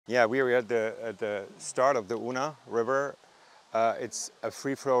Yeah, we are at the start of the Una River. It's a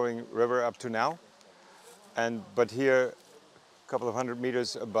free-flowing river up to now, but here, a couple of hundred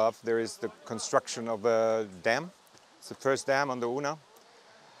meters above, there is the construction of a dam. It's the first dam on the Una,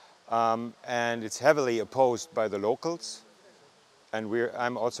 and it's heavily opposed by the locals. And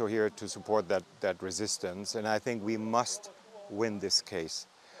I'm also here to support that resistance, and I think we must win this case.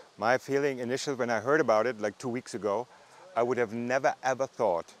 My feeling initially when I heard about it, like 2 weeks ago, I would have never ever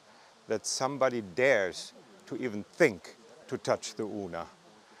thought that somebody dares to even think to touch the Una.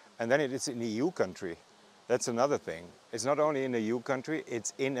 And then it is an EU country. That's another thing. It's not only in a EU country,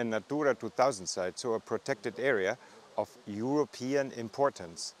 it's in a Natura 2000 site, so a protected area of European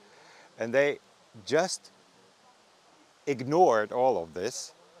importance. And they just ignored all of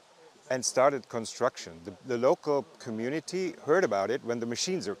this and started construction. The local community heard about it when the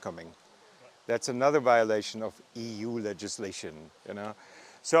machines are coming. That's another violation of EU legislation, you know.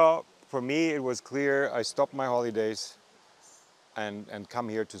 So for me, it was clear. I stopped my holidays and come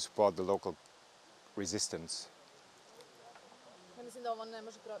here to support the local resistance. Do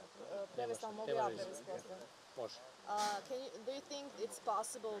you think it's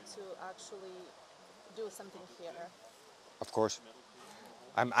possible to actually do something here? Of course.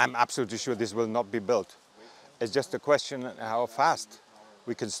 I'm absolutely sure this will not be built. It's just a question of how fast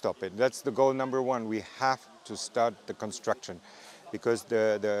we can stop it. That's the goal number one. We have to start the construction because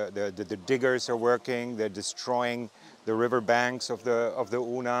the diggers are working, they're destroying the river banks of the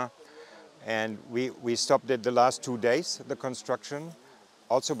Una. And we stopped it the last 2 days, the construction,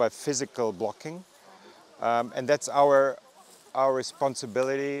 also by physical blocking. And that's our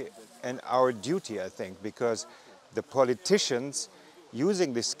responsibility and our duty, I think, because the politicians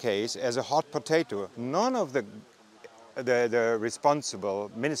using this case as a hot potato, none of the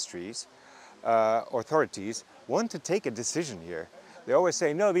responsible ministries, authorities, want to take a decision here. They always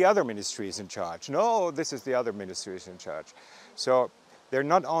say, no, the other ministry is in charge. No, this is the other ministry is in charge. So they're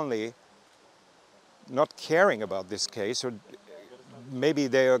not only not caring about this case, or maybe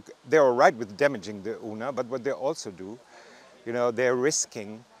they're all right with damaging the Una, but what they also do, you know, they're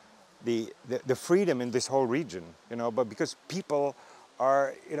risking the freedom in this whole region, you know, but because people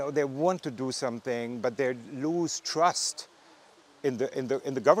are, you know, they want to do something, but they lose trust in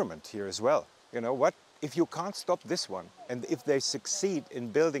the government here as well. You know what? If you can't stop this one, and if they succeed in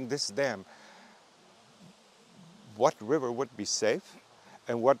building this dam, what river would be safe,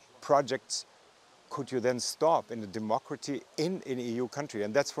 and what projects could you then stop in a democracy in an EU country?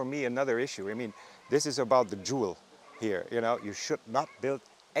 And that's for me another issue. I mean, this is about the jewel here. You know, you should not build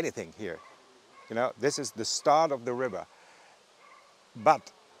anything here. You know, this is the start of the river.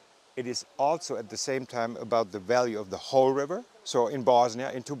 But it is also at the same time about the value of the whole river. So in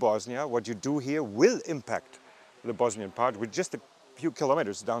Bosnia, into Bosnia, what you do here will impact the Bosnian part, which just a few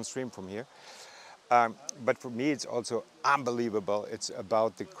kilometers downstream from here. But for me, it's also unbelievable. It's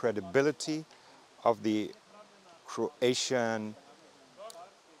about the credibility of the Croatian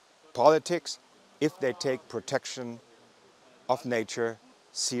politics, if they take protection of nature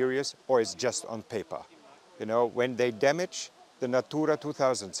serious or it's just on paper. You know, when they damage the Natura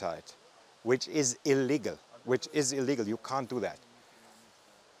 2000 site, which is illegal, you can't do that.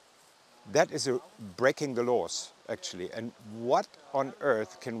 That is breaking the laws, actually. And what on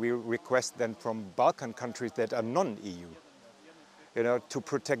earth can we request then from Balkan countries that are non-EU, you know, to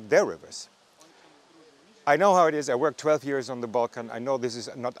protect their rivers? I know how it is. I worked 12 years on the Balkan. I know this is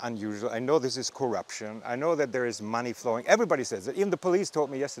not unusual. I know this is corruption. I know that there is money flowing. Everybody says it. Even the police told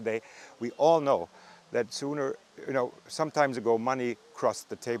me yesterday, we all know that sooner, you know, some time ago, money crossed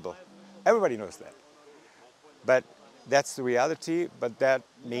the table. Everybody knows that. But that's the reality. But that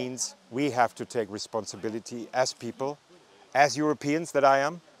means we have to take responsibility as people, as Europeans that I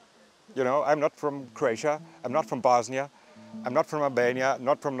am. You know, I'm not from Croatia. I'm not from Bosnia. I'm not from Albania,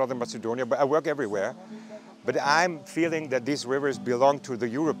 not from Northern Macedonia, but I work everywhere. But I'm feeling that these rivers belong to the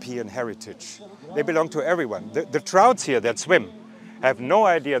European heritage. They belong to everyone. The trouts here that swim have no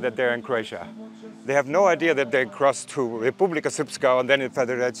idea that they're in Croatia. They have no idea that they crossed to Republika Srpska and then in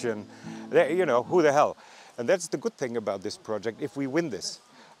Federation. You know, who the hell? And that's the good thing about this project. If we win this,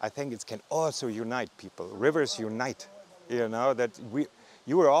 I think it can also unite people. Rivers unite, you know, that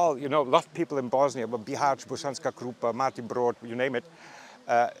you were all, you know, a lot of people in Bosnia, but Bihać, Bosanska Krupa, Martin Brod, you name it,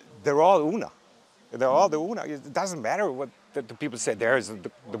 they're all Una. They're all the Una. It doesn't matter what the people say, there is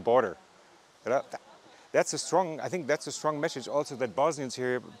the border. You know, that's a strong, I think that's a strong message also that Bosnians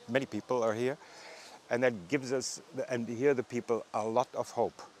here, many people are here, and that gives us, and here the people, a lot of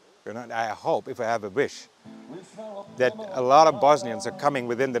hope. You know, I hope, if I have a wish, that a lot of Bosnians are coming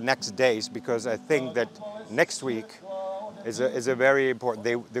within the next days, because I think that next week is a very important.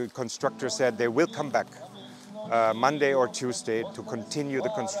 The constructor said they will come back Monday or Tuesday to continue the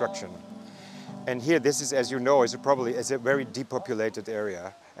construction. And here, this is, as you know, is a very depopulated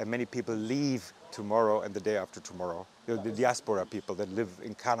area, and many people leave tomorrow and the day after tomorrow. You know, the diaspora people that live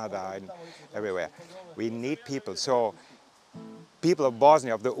in Canada and everywhere. We need people. So, people of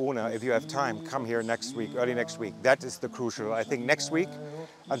Bosnia, of the Una, if you have time, come here next week, early next week. That is the crucial. I think next week,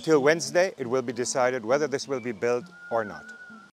 until Wednesday, it will be decided whether this will be built or not.